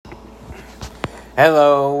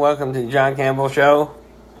Hello, welcome to the John Campbell Show.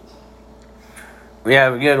 We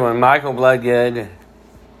have a good one. Michael Bloodgood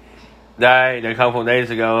died a couple days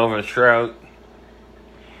ago of a stroke.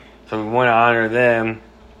 So we want to honor them.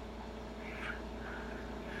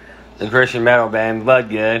 The Christian metal band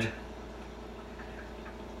Bloodgood.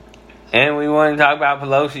 And we want to talk about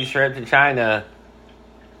Pelosi's trip to China.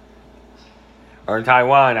 Or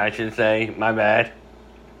Taiwan, I should say. My bad.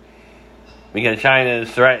 Because China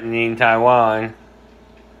is threatening Taiwan.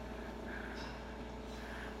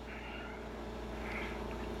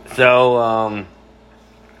 So,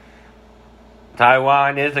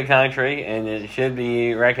 Taiwan is a country and it should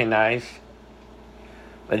be recognized.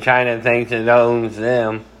 But China thinks it owns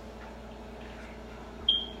them.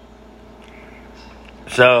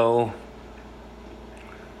 So,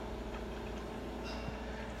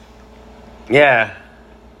 yeah.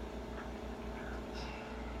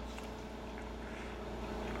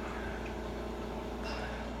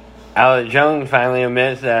 Alex Jones finally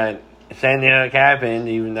admits that Sandy Hook happened,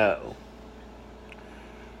 even though.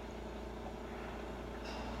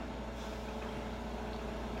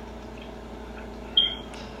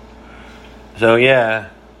 So, yeah.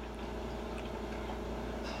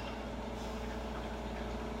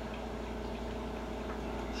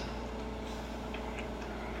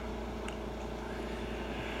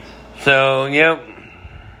 So, yep.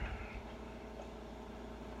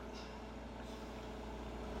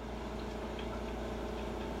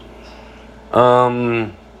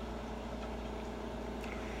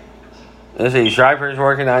 Let's see, Stryper's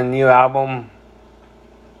working on a new album.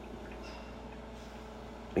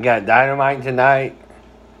 We got Dynamite tonight.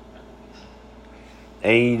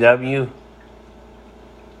 AEW.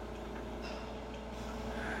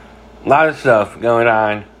 A lot of stuff going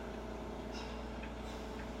on.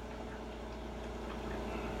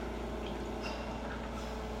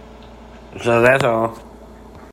 So that's all.